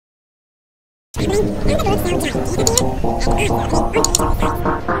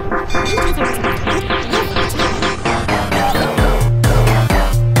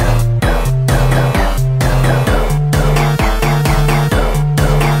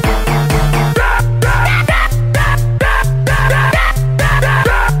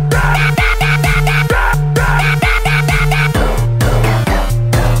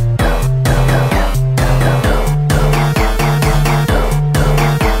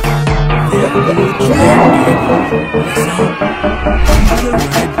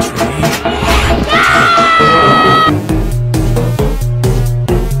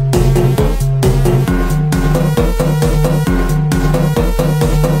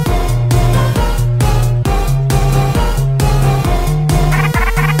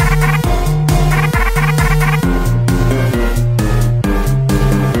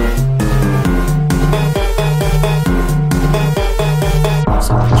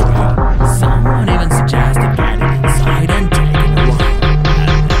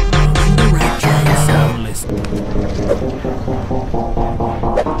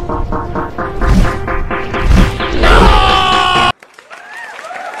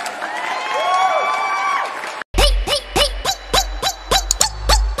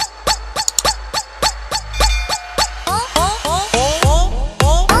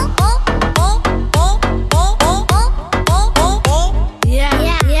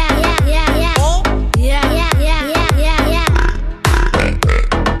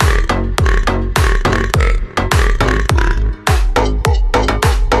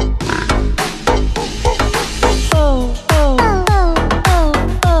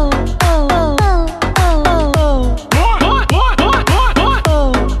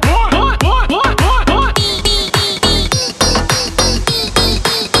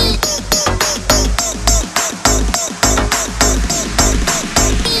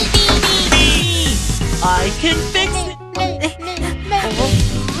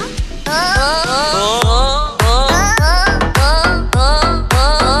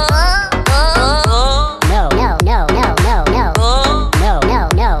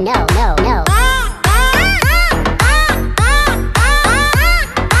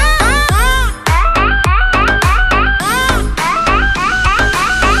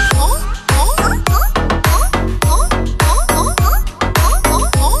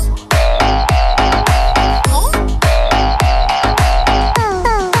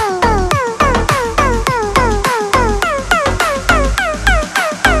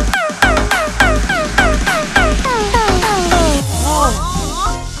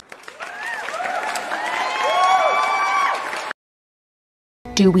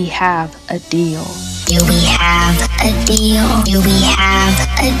Do we have a deal? Do we have a deal? Do we have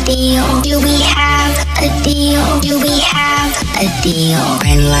a deal? Do we have a deal? Do we have a deal?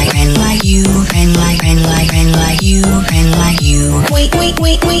 Friend like you, friend like you, friend like you. Wait,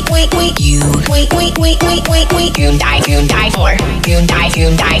 you. Wait. You die for. You die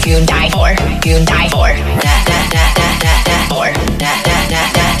for. You die for.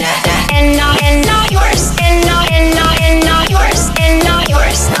 And not yours. And not yours. And not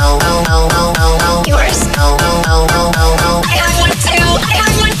yours. Oh. Yours. Oh. I have one too. I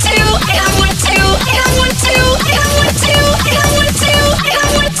have one too. I have one too. I have one too. I have one too. I have one too. I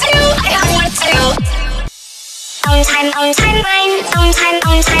have one too. I have one too. On time mine. On time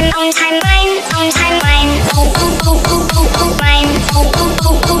mine. On time mine. Oh mine. Oh.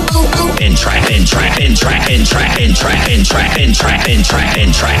 In track.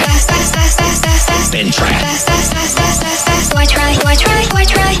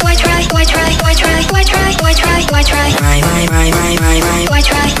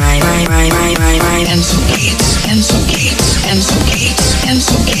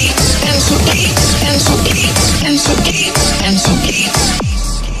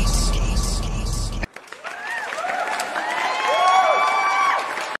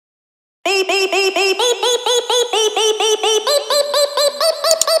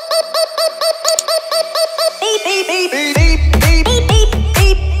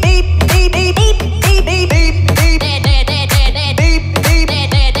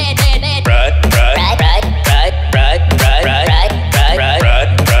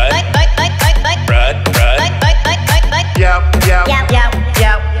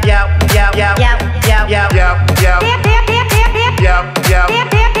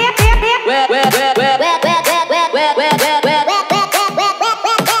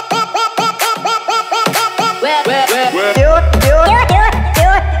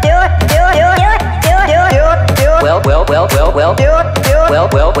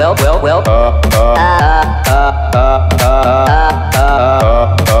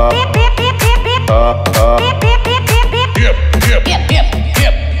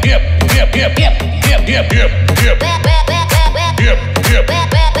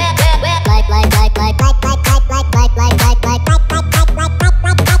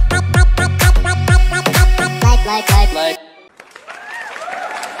 like